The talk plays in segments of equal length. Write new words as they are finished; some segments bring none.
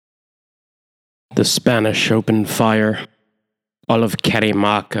The Spanish opened fire. All of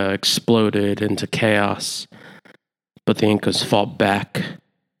Carimaca exploded into chaos, but the Incas fought back.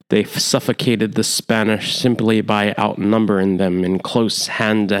 They suffocated the Spanish simply by outnumbering them in close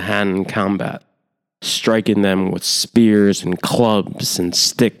hand-to-hand combat, striking them with spears and clubs and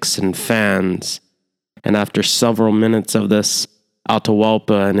sticks and fans. And after several minutes of this,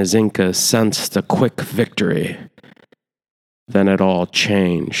 Atahualpa and his Incas sensed a quick victory. Then it all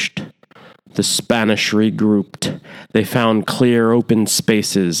changed. The Spanish regrouped. They found clear open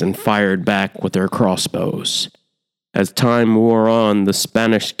spaces and fired back with their crossbows. As time wore on, the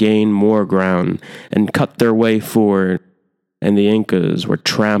Spanish gained more ground and cut their way forward, and the Incas were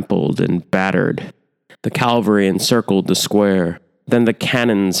trampled and battered. The cavalry encircled the square. Then the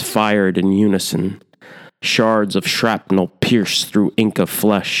cannons fired in unison. Shards of shrapnel pierced through Inca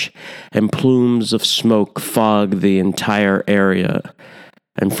flesh, and plumes of smoke fogged the entire area.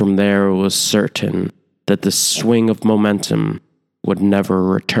 And from there it was certain that the swing of momentum would never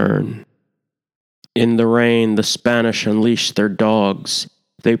return. In the rain, the Spanish unleashed their dogs.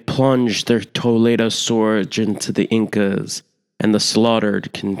 They plunged their Toledo swords into the Incas, and the slaughter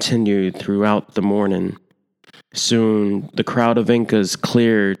continued throughout the morning. Soon, the crowd of Incas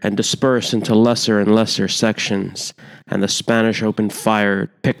cleared and dispersed into lesser and lesser sections, and the Spanish opened fire,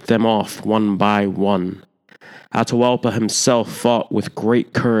 picked them off one by one. Atahualpa himself fought with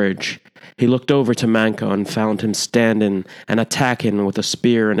great courage. He looked over to Manco and found him standing and attacking with a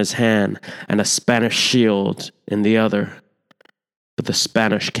spear in his hand and a Spanish shield in the other. But the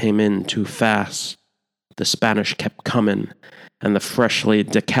Spanish came in too fast. The Spanish kept coming, and the freshly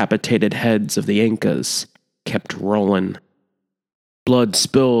decapitated heads of the Incas kept rolling. Blood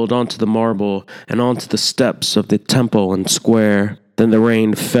spilled onto the marble and onto the steps of the temple and square. Then the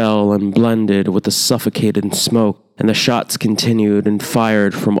rain fell and blended with the suffocating smoke, and the shots continued and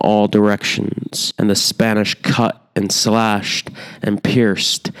fired from all directions, and the Spanish cut and slashed and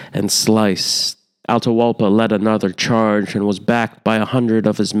pierced and sliced. Atahualpa led another charge and was backed by 100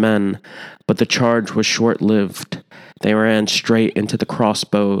 of his men, but the charge was short-lived. They ran straight into the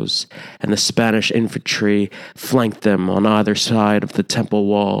crossbows, and the Spanish infantry flanked them on either side of the temple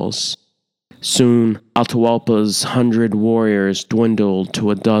walls. Soon, Atahualpa's 100 warriors dwindled to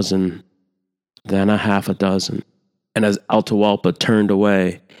a dozen, then a half a dozen. And as Atahualpa turned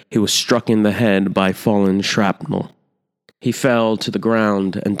away, he was struck in the head by fallen shrapnel. He fell to the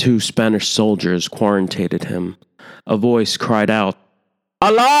ground, and 2 Spanish soldiers quarantined him. A voice cried out,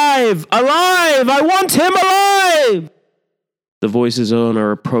 "Alive! Alive! I want him alive!" The voice's owner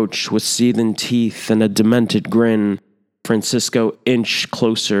approached with seething teeth and a demented grin. Francisco inched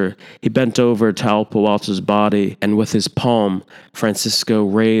closer. He bent over to Atahualpa's body, and with his palm, Francisco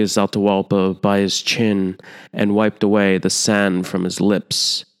raised Atahualpa by his chin and wiped away the sand from his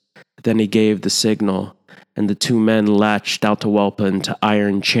lips. Then he gave the signal, and the 2 men latched Atahualpa into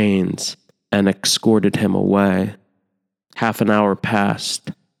iron chains and escorted him away. Half an hour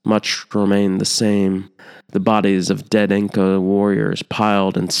passed. Much remained the same. The bodies of dead Inca warriors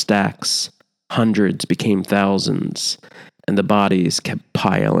piled in stacks. Hundreds became thousands, and the bodies kept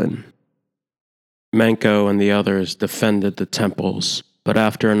piling. Manco and the others defended the temples, but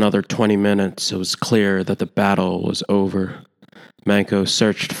after another 20 minutes it was clear that the battle was over. Manco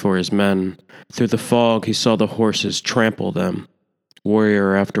searched for his men. Through the fog he saw the horses trample them.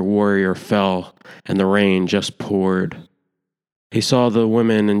 Warrior after warrior fell, and the rain just poured. He saw the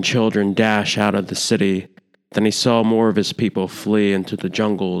women and children dash out of the city. Then he saw more of his people flee into the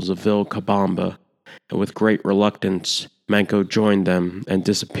jungles of Vilcabamba, and with great reluctance, Manco joined them and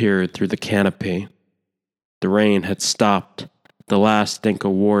disappeared through the canopy. The rain had stopped. The last Inca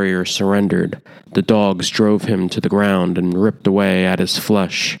warrior surrendered. The dogs drove him to the ground and ripped away at his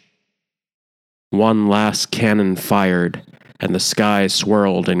flesh. One last cannon fired, and the sky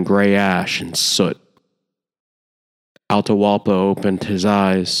swirled in gray ash and soot. Atahualpa opened his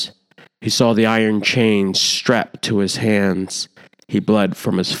eyes. He saw the iron chains strapped to his hands. He bled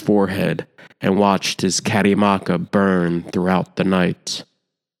from his forehead and watched his Carimaca burn throughout the night.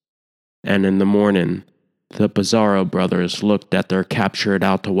 And in the morning, the Pizarro brothers looked at their captured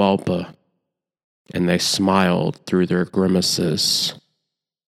Atahualpa, and they smiled through their grimaces.